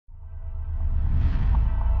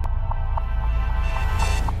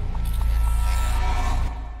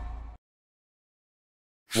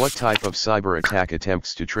What type of cyber attack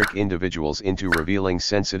attempts to trick individuals into revealing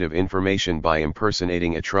sensitive information by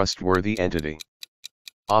impersonating a trustworthy entity?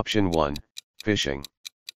 Option 1, phishing.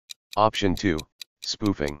 Option 2,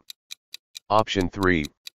 spoofing. Option 3,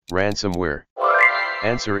 ransomware.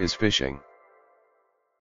 Answer is phishing.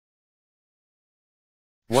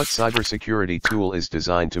 What cybersecurity tool is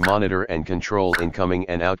designed to monitor and control incoming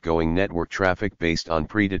and outgoing network traffic based on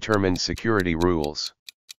predetermined security rules?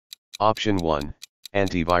 Option 1,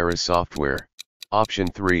 antivirus software. Option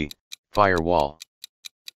 3, firewall.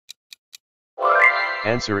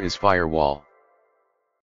 Answer is firewall.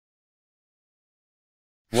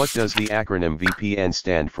 What does the acronym VPN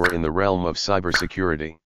stand for in the realm of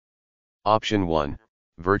cybersecurity? Option 1,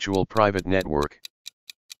 virtual private network.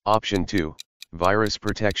 Option 2, virus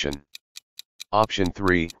protection. Option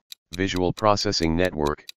 3, visual processing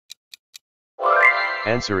network.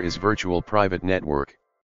 Answer is virtual private network.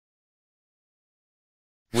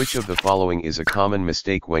 Which of the following is a common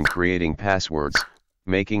mistake when creating passwords,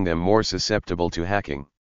 making them more susceptible to hacking?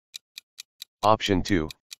 Option 2,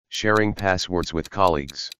 sharing passwords with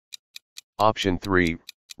colleagues. Option 3,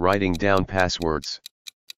 writing down passwords.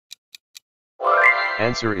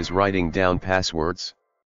 Answer is writing down passwords.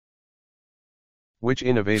 Which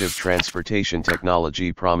innovative transportation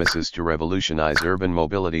technology promises to revolutionize urban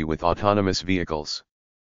mobility with autonomous vehicles?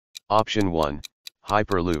 Option 1,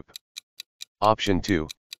 Hyperloop. Option 2,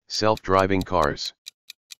 self-driving cars.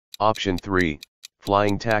 Option 3,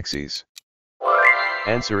 flying taxis.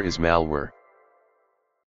 Answer is malware.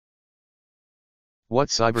 What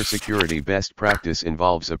cybersecurity best practice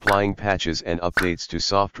involves applying patches and updates to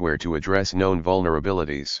software to address known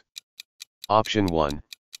vulnerabilities? Option 1,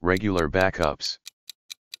 regular backups.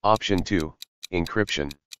 Option 2,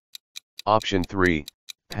 encryption. Option 3,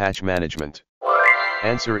 patch management.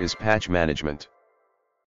 Answer is patch management.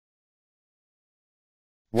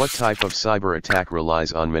 What type of cyber attack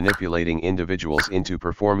relies on manipulating individuals into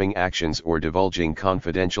performing actions or divulging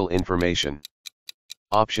confidential information?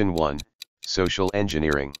 Option 1, social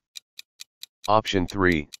engineering. Option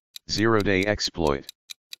 3, zero-day exploit.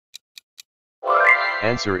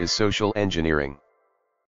 Answer is social engineering.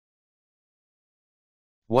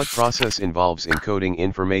 What process involves encoding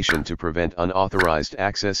information to prevent unauthorized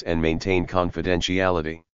access and maintain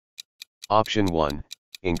confidentiality? Option 1,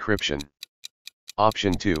 encryption.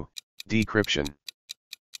 Option 2, decryption.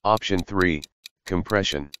 Option 3,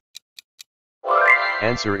 compression.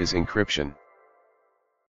 Answer is encryption.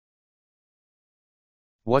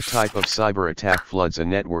 What type of cyber attack floods a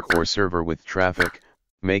network or server with traffic,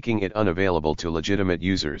 making it unavailable to legitimate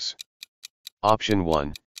users? Option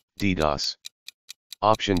 1, DDoS.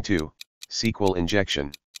 Option 2, SQL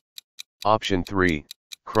injection. Option 3,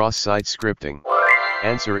 cross-site scripting.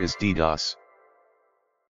 Answer is DDoS.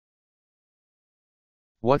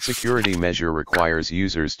 What security measure requires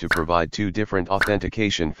users to provide two different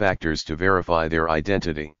authentication factors to verify their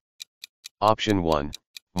identity? Option 1,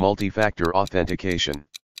 multi-factor authentication.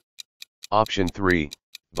 Option 3,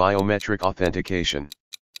 biometric authentication.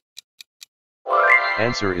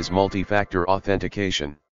 Answer is multi-factor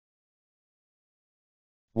authentication.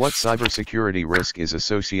 What cybersecurity risk is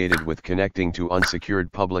associated with connecting to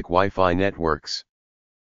unsecured public Wi-Fi networks?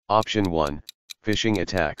 Option 1, phishing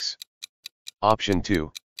attacks. Option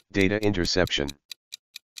 2, data interception.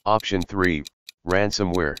 Option 3,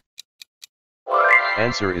 ransomware.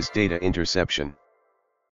 Answer is data interception.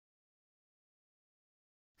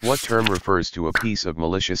 What term refers to a piece of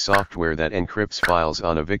malicious software that encrypts files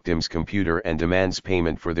on a victim's computer and demands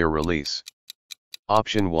payment for their release?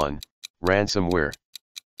 Option 1, ransomware.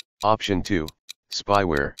 Option 2,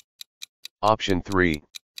 spyware. Option 3,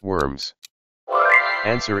 worms.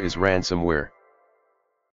 Answer is ransomware.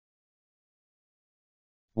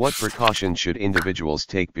 What precautions should individuals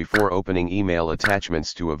take before opening email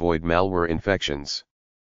attachments to avoid malware infections?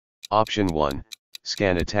 Option 1,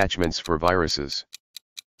 scan attachments for viruses.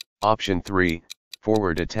 Option 3,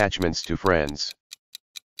 forward attachments to friends.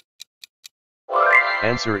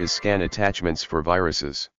 Answer is scan attachments for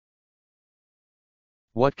viruses.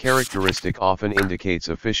 What characteristic often indicates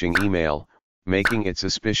a phishing email, making it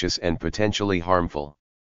suspicious and potentially harmful?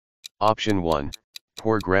 Option 1,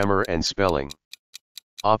 poor grammar and spelling.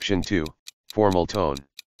 Option 2, formal tone.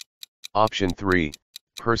 Option 3,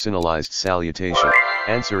 personalized salutation.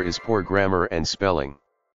 Answer is poor grammar and spelling.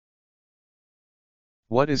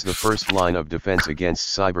 What is the first line of defense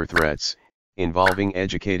against cyber threats, involving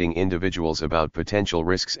educating individuals about potential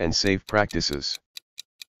risks and safe practices?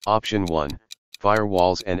 Option 1,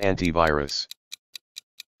 firewalls and antivirus.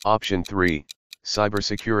 Option 3,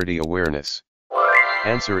 cybersecurity awareness.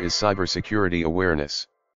 Answer is cybersecurity awareness.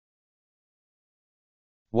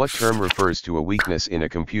 What term refers to a weakness in a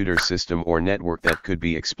computer system or network that could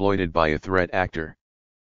be exploited by a threat actor?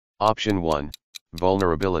 Option 1,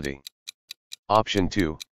 vulnerability. Option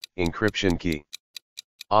 2, encryption key.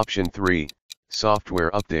 Option 3, software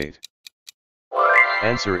update.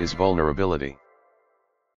 Answer is vulnerability.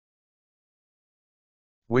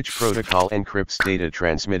 Which protocol encrypts data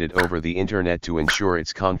transmitted over the internet to ensure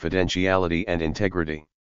its confidentiality and integrity?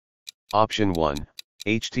 Option 1,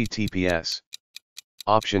 HTTPS.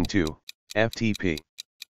 Option 2, FTP.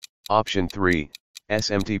 Option 3,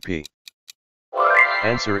 SMTP.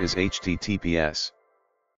 Answer is HTTPS.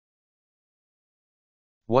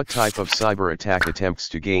 What type of cyber attack attempts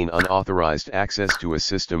to gain unauthorized access to a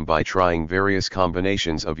system by trying various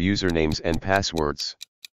combinations of usernames and passwords?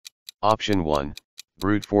 Option 1,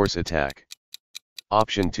 brute force attack.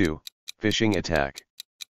 Option 2, phishing attack.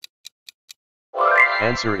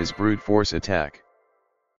 Answer is brute force attack.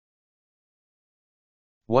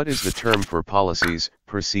 What is the term for policies,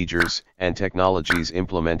 procedures, and technologies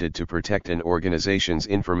implemented to protect an organization's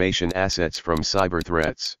information assets from cyber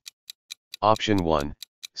threats? Option 1,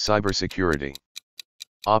 cybersecurity.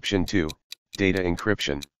 Option 2, data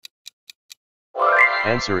encryption.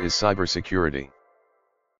 Answer is cybersecurity.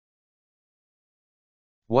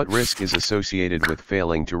 What risk is associated with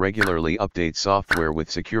failing to regularly update software with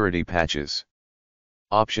security patches?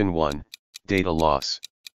 Option 1, data loss.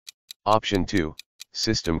 Option 2,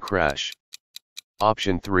 system crash.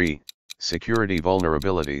 Option 3, security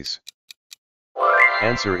vulnerabilities.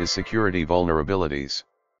 Answer is security vulnerabilities.